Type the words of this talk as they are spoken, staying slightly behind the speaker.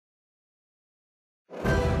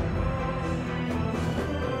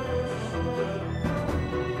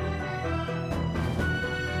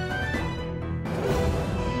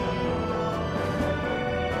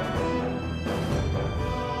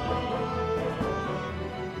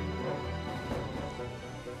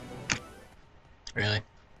Really?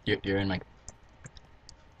 You're in like...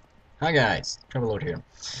 Hi guys, Trumpet here.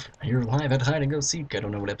 You're live at Hide and Go Seek. I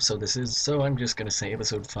don't know what episode this is, so I'm just gonna say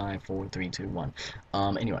episode 5, 4, 3, 2, 1.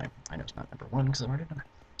 Anyway, I know it's not number 1 because I've already done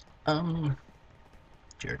it.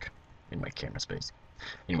 Jerk. In my camera space.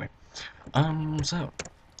 Anyway, so,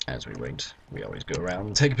 as we wait, we always go around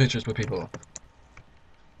and take pictures with people.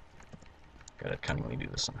 Gotta cunningly do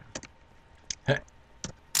this somehow. Hey,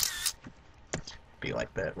 be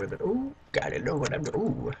like that with it. Ooh, gotta know what I'm doing.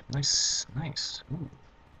 Ooh, nice, nice. Ooh.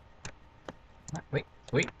 Wait.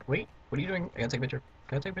 What are you doing? I gotta take a picture.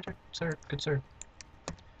 Gotta take a picture, sir. Good sir.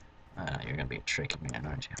 You're gonna be a tricky man,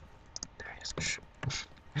 aren't you? There he is.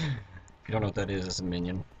 If you don't know what that is, it's a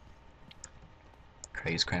minion.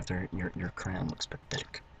 Craze Crafter, your crown looks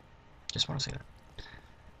pathetic. Just want to say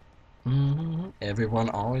that. Everyone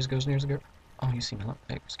always goes near the girl. Oh, you see me.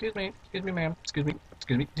 Hey, excuse me, ma'am. Excuse me.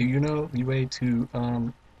 Do you know the way to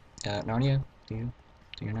Narnia? Do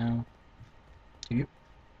you know? Do you?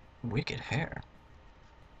 Wicked hair.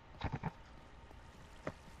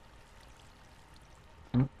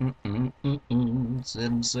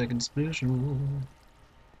 7 second special.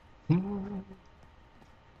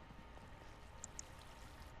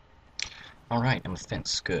 Alright, I'm a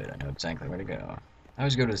fence. Good, I know exactly where to go. I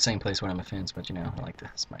always go to the same place when I'm a fence, but you know, I like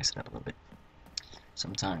to spice it up a little bit.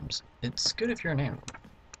 Sometimes. It's good if you're an animal,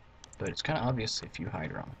 but it's kind of obvious if you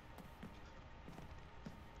hide wrong.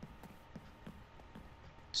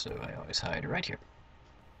 So I always hide right here.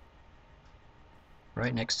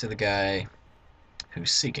 Right next to the guy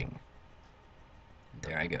who's seeking.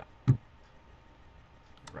 There I go.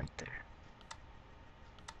 Right there.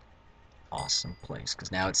 Awesome place, because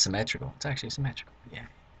now it's symmetrical. It's actually symmetrical. Yeah.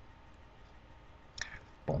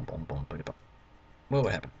 Boom, boom, boom, boom, boom. Whoa,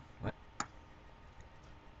 what happened? What?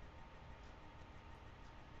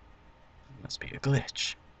 Must be a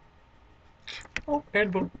glitch. Oh,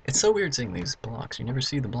 and boom. It's so weird seeing these blocks. You never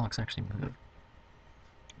see the blocks actually move.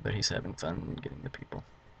 But he's having fun getting the people.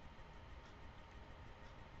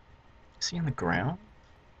 Is he on the ground?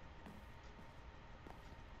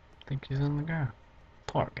 I think he's on the ground.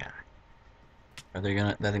 Poor guy. Are they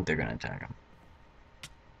gonna... I think they're gonna attack him.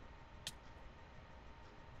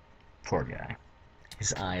 Poor guy.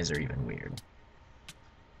 His eyes are even weird.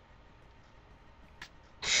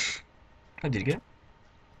 Oh, did you get it?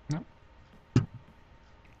 No?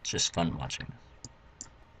 It's just fun watching this.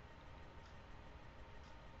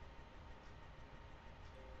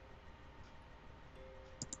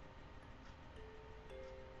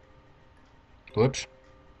 Whoops.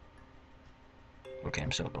 Okay,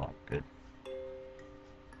 I'm still blocked. Good.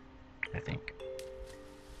 I think.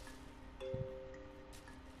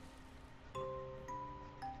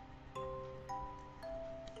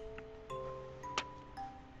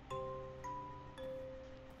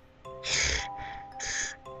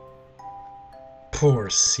 Poor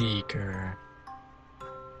Seeker.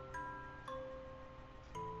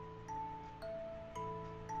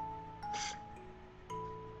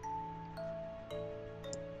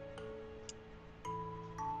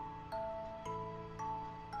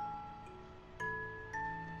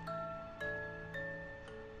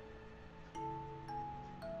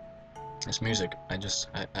 This music,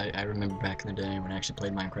 I remember back in the day when I actually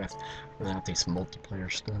played Minecraft without these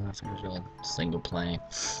multiplayer stuff. It was all single play.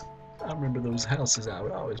 I remember those houses I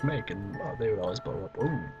would always make, and they would always blow up.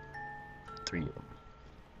 Ooh, 3 of them.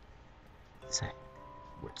 Say,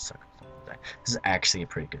 would suck. This is actually a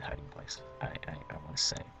pretty good hiding place. I want to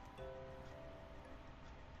say,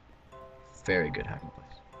 very good hiding place.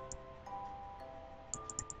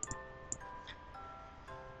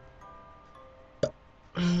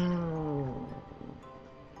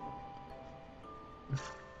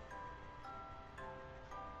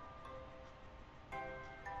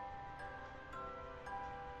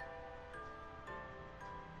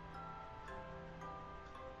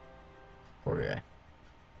 Poor guy.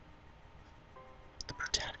 The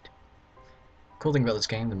brutality. Cool thing about this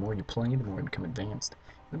game, the more you play, the more you become advanced.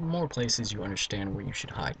 The more places you understand where you should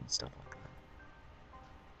hide and stuff like that.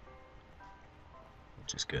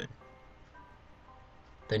 Which is good.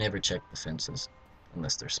 They never check the fences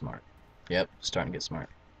unless they're smart. Yep, starting to get smart.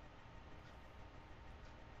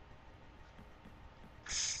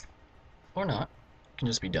 Or not. You can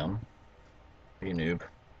just be dumb. Be a noob.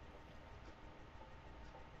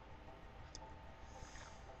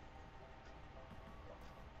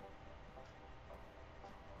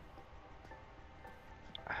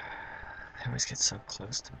 I always get so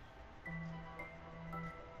close to me.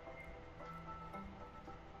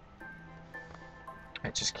 I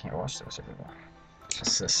just can't watch those everymore.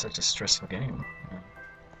 It's just such a stressful game.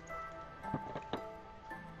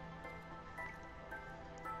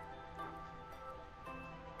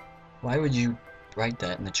 Why would you write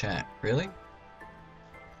that in the chat? Really?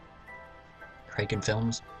 Kraken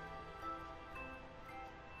Films?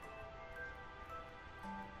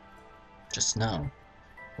 Just no.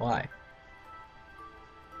 Why?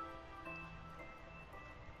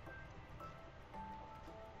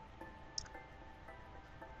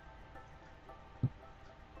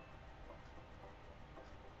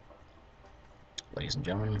 Ladies and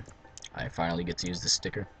gentlemen, I finally get to use this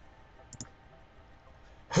sticker.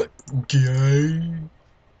 Gay.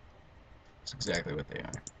 That's exactly what they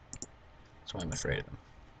are. That's why I'm afraid of them.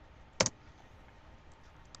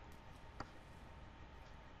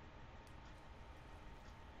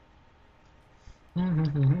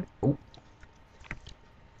 Oh.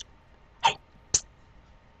 Hey! Psst.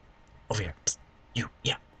 Over here. Psst. You.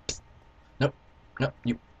 Yeah. Psst. Nope. Nope.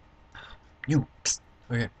 You. You. Psst.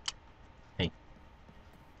 Over here. Hey.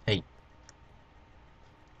 Hey.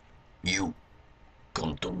 You.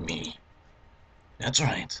 Come to me. That's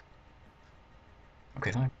right.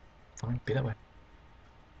 Okay, fine. Fine. Be that way.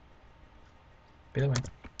 Be that way.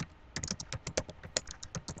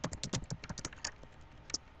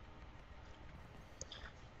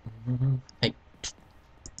 Hey.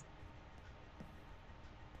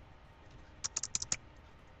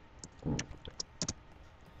 Good.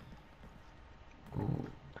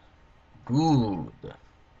 Good. Good.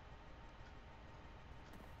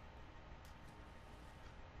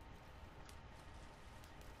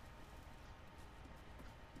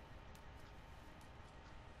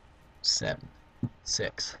 Seven,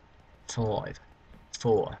 6, 5,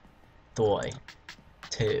 4, 3,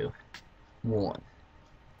 2, 1.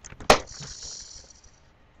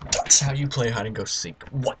 That's how you play hide and go seek.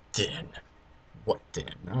 What then? What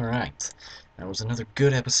then? Alright. That was another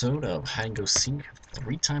good episode of hide and go seek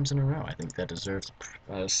 3 times in a row. I think that deserves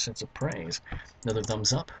a sense of praise. Another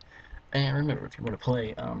thumbs up. And remember, if you want to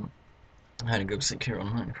play hide and go seek here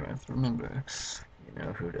on Minecraft, remember, you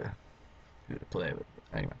know who to play with.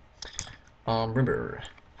 Anyway. Remember,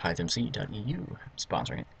 hivemc.eu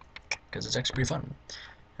sponsoring it, because it's actually pretty fun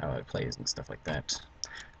how it plays and stuff like that.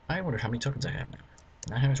 I wonder how many tokens I have now.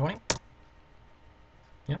 920?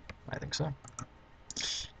 Yep, I think so.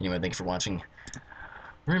 Anyway, thank you for watching.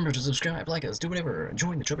 Remember to subscribe, like us, do whatever.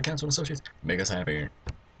 Join the Trumpet Council and Associates. Make us happy.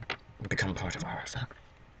 Become part of our family.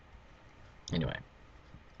 Anyway,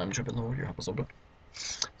 I'm Trumpet Lord, your humble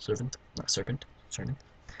servant, not serpent, servant,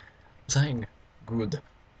 saying goodbye.